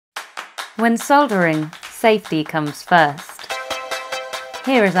When soldering, safety comes first.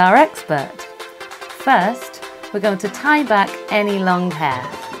 Here is our expert. First, we're going to tie back any long hair.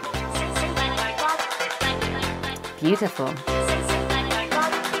 Beautiful.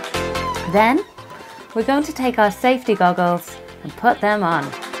 Then, we're going to take our safety goggles and put them on.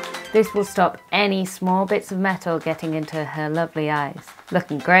 This will stop any small bits of metal getting into her lovely eyes.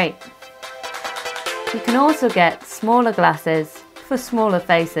 Looking great. You can also get smaller glasses for smaller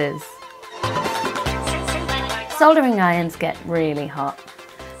faces. Soldering irons get really hot,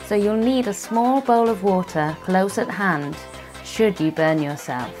 so you'll need a small bowl of water close at hand should you burn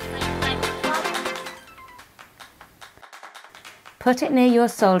yourself. Put it near your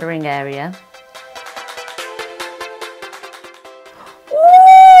soldering area.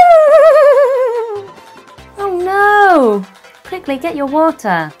 Oh no! Quickly get your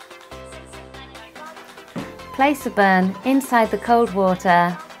water. Place the burn inside the cold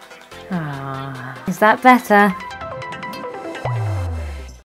water. Is that better?